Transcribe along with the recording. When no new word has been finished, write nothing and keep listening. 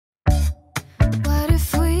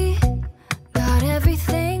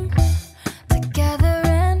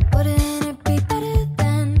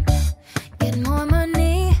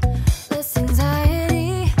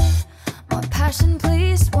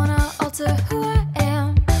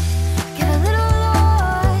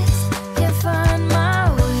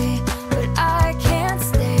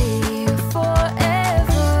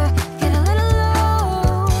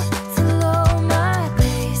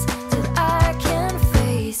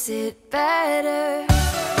it better.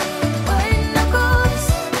 White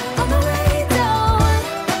knuckles on the way down,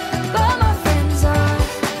 but my friends are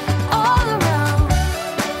all around.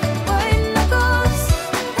 White knuckles,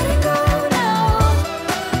 letting go now.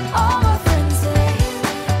 All my friends, they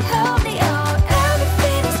help me out.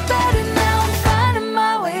 Everything is better now. I'm finding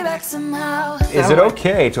my way back somehow. Is it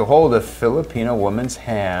okay to hold a Filipino woman's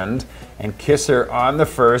hand and kiss her on the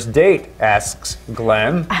first date? Asks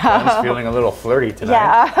Glenn. Glenn's feeling a little flirty tonight.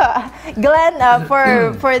 Yeah, Glenn,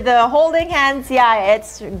 for the holding hands, yeah,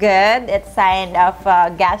 it's good. It's sign of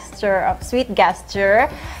gesture, of sweet gesture.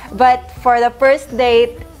 But for the first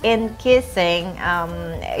date in kissing,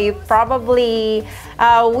 you probably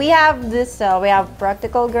we have this. We have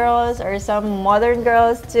practical girls or some modern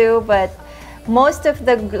girls too, but most of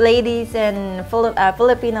the ladies and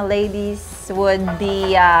Filipino ladies would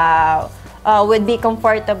be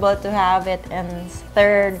comfortable to have it in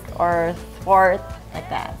third or fourth, like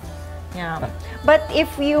that. Yeah. But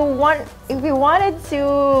if you wanted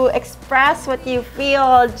to express what you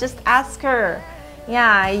feel, just ask her.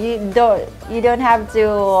 Yeah, you don't have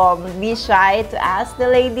to be shy to ask the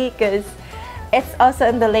lady, because it's also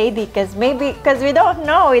in the lady. Because we don't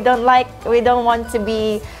know, we don't want to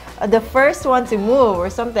be the first one to move or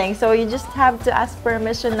something, so you just have to ask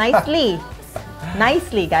permission nicely.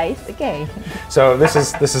 Nicely, guys. Okay. So this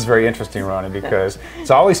is very interesting, Ronnie, because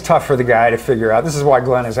it's always tough for the guy to figure out. This is why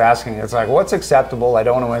Glenn is asking. It's like, what's acceptable? I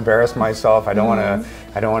don't want to embarrass myself. I don't want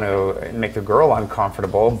to make the girl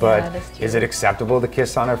uncomfortable. But is it acceptable to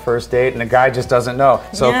kiss on a first date? And the guy just doesn't know.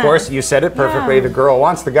 So of course, you said it perfectly. The girl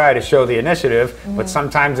wants the guy to show the initiative, but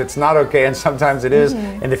sometimes it's not okay, and sometimes it is.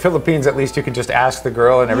 In the Philippines, at least, you can just ask the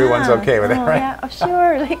girl, and everyone's okay with it, right? Yeah, oh,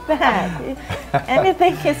 sure, like that.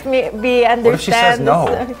 Anything is be understood. What if she says no?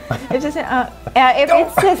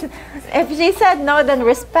 If she said no, then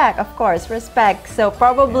respect, of course, respect. So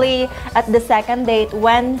probably at the second date,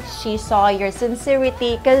 when she saw your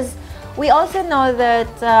sincerity, because we also know that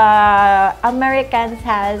Americans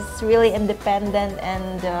has really independent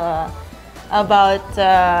and about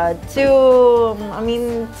too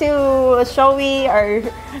showy or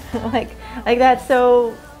like that.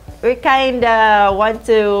 So we kind of want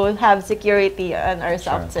to have security on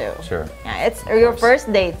ourselves too. Sure. Yeah, it's your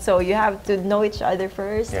first date, so you have to know each other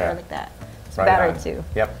first, or like that. It's better too.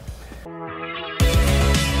 Yep.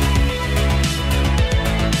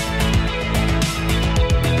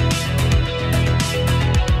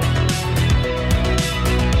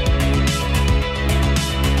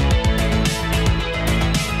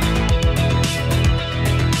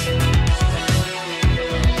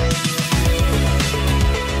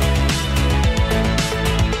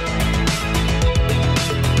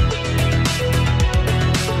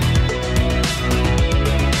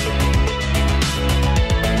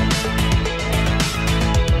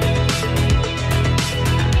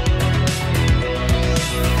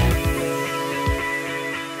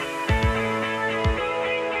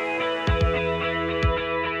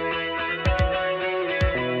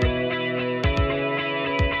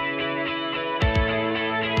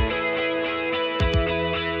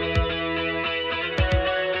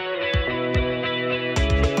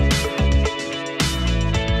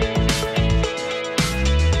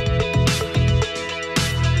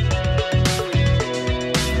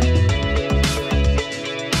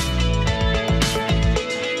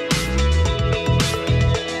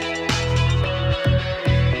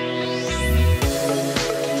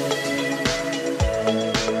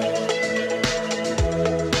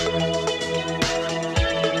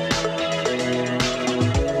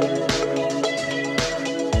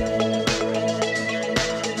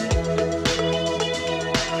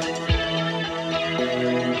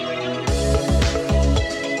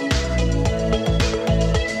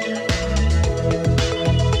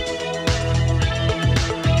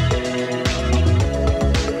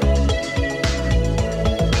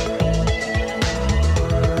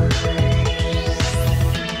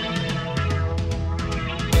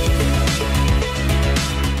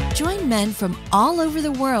 Men from all over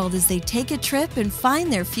the world as they take a trip and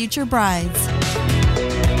find their future brides.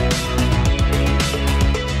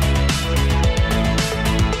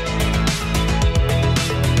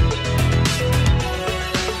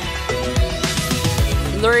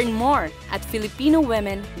 Learn more at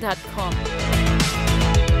filipinowomen.com.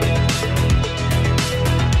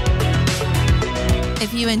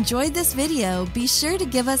 If you enjoyed this video, be sure to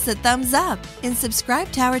give us a thumbs up and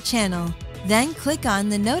subscribe to our channel. Then click on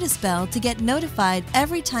the notice bell to get notified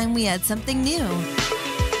every time we add something new.